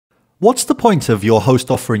What's the point of your host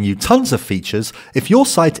offering you tons of features if your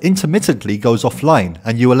site intermittently goes offline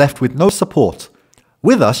and you are left with no support?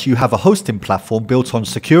 With us, you have a hosting platform built on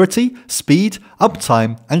security, speed,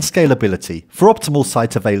 uptime, and scalability for optimal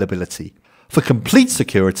site availability. For complete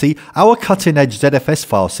security, our cutting-edge ZFS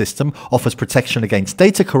file system offers protection against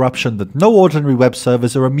data corruption that no ordinary web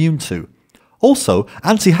servers are immune to. Also,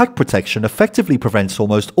 anti-hack protection effectively prevents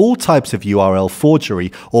almost all types of URL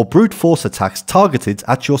forgery or brute force attacks targeted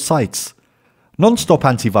at your sites. Non-stop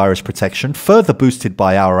antivirus protection, further boosted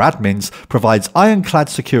by our admins, provides ironclad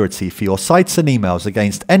security for your sites and emails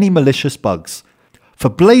against any malicious bugs. For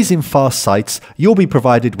blazing fast sites, you'll be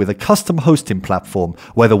provided with a custom hosting platform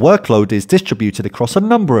where the workload is distributed across a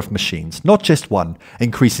number of machines, not just one,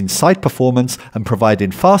 increasing site performance and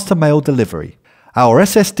providing faster mail delivery. Our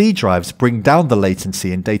SSD drives bring down the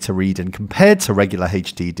latency in data reading compared to regular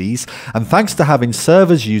HDDs, and thanks to having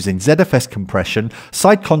servers using ZFS compression,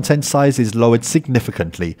 site content size is lowered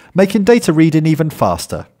significantly, making data reading even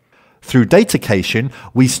faster. Through data caching,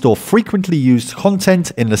 we store frequently used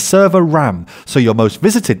content in the server RAM, so your most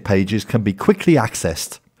visited pages can be quickly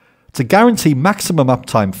accessed. To guarantee maximum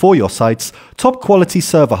uptime for your sites, top quality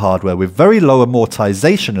server hardware with very low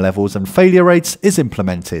amortization levels and failure rates is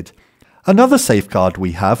implemented. Another safeguard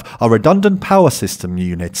we have are redundant power system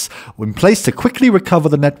units in place to quickly recover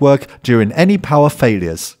the network during any power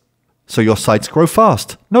failures. So your sites grow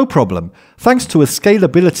fast, no problem. Thanks to the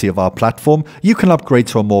scalability of our platform, you can upgrade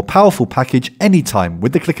to a more powerful package anytime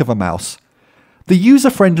with the click of a mouse. The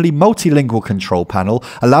user-friendly multilingual control panel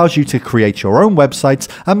allows you to create your own websites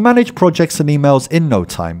and manage projects and emails in no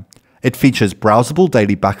time. It features browsable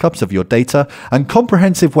daily backups of your data and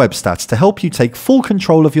comprehensive web stats to help you take full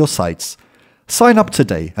control of your sites. Sign up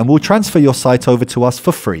today and we'll transfer your site over to us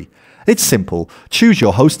for free. It's simple. Choose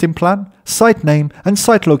your hosting plan, site name and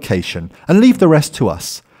site location and leave the rest to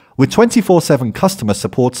us. With 24/7 customer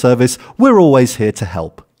support service, we're always here to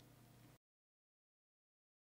help.